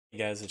Hey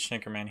guys, it's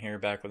Shnickerman here,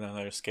 back with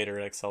another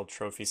skaterxl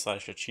trophy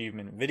slash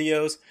achievement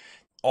videos.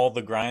 All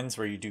the grinds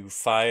where you do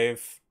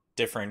 5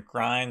 different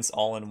grinds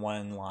all in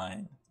one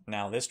line.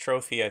 Now this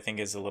trophy I think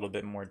is a little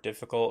bit more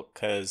difficult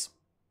because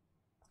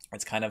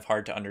it's kind of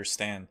hard to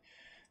understand.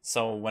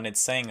 So when it's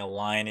saying a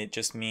line, it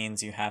just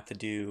means you have to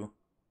do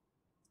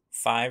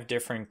 5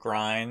 different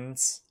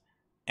grinds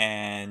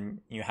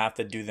and you have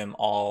to do them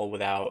all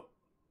without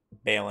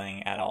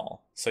bailing at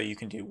all. So you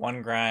can do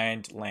one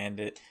grind, land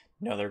it,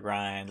 another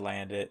grind,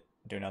 land it,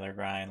 do another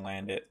grind,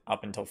 land it,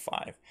 up until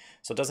 5.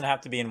 So it doesn't have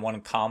to be in one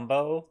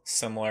combo,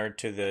 similar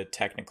to the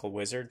Technical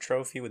Wizard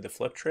trophy with the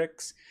flip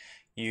tricks.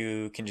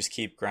 You can just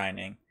keep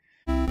grinding.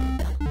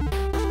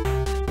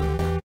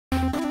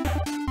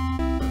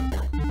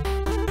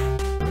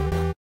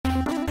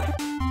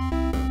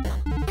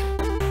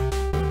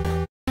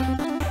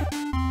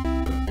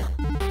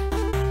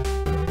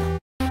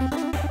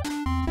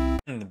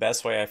 And the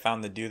best way I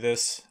found to do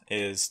this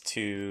is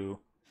to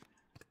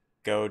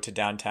go to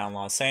downtown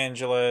Los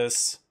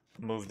Angeles,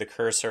 move the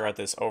cursor at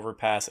this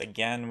overpass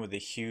again with a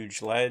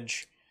huge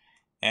ledge,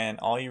 and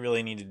all you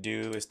really need to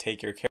do is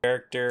take your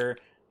character,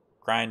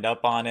 grind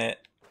up on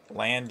it,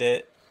 land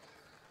it,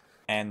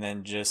 and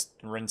then just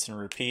rinse and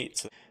repeat.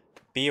 So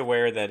be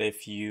aware that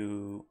if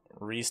you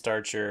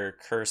restart your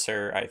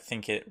cursor, I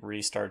think it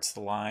restarts the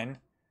line.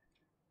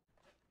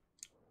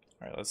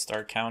 Alright, let's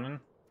start counting.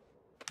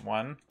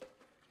 1.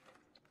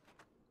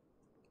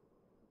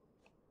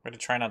 I'm going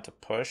to try not to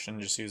push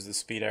and just use the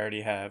speed I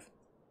already have.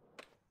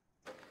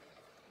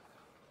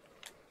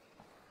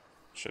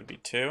 Should be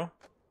 2.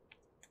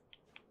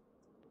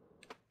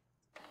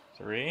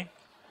 3.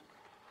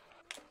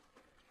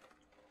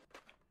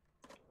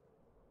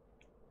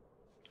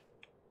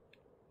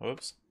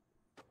 'Oops.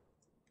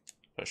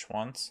 Push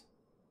once.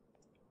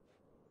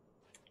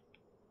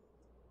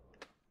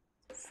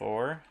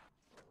 4.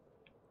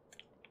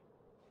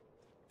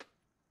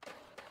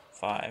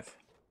 5.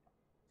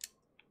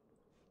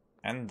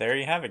 And there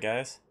you have it,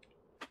 guys.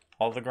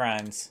 All the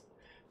grinds.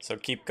 So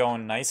keep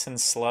going nice and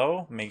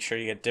slow. Make sure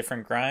you get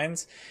different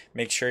grinds.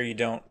 Make sure you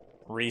don't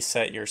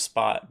reset your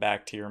spot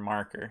back to your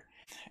marker.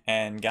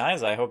 And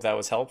guys, I hope that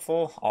was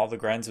helpful. All the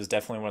grinds was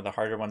definitely one of the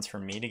harder ones for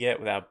me to get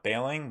without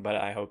bailing, but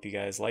I hope you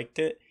guys liked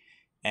it.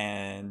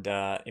 And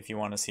if you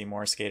want to see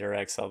more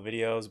skaterxl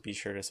videos, be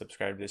sure to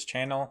subscribe to this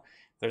channel.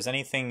 If there's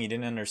anything you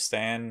didn't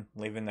understand,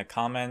 leave in the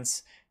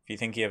comments. If you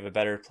think you have a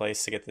better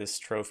place to get this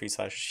trophy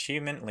slash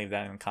achievement, leave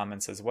that in the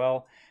comments as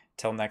well.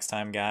 Till next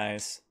time,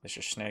 guys, this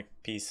is Schnick.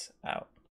 Peace out.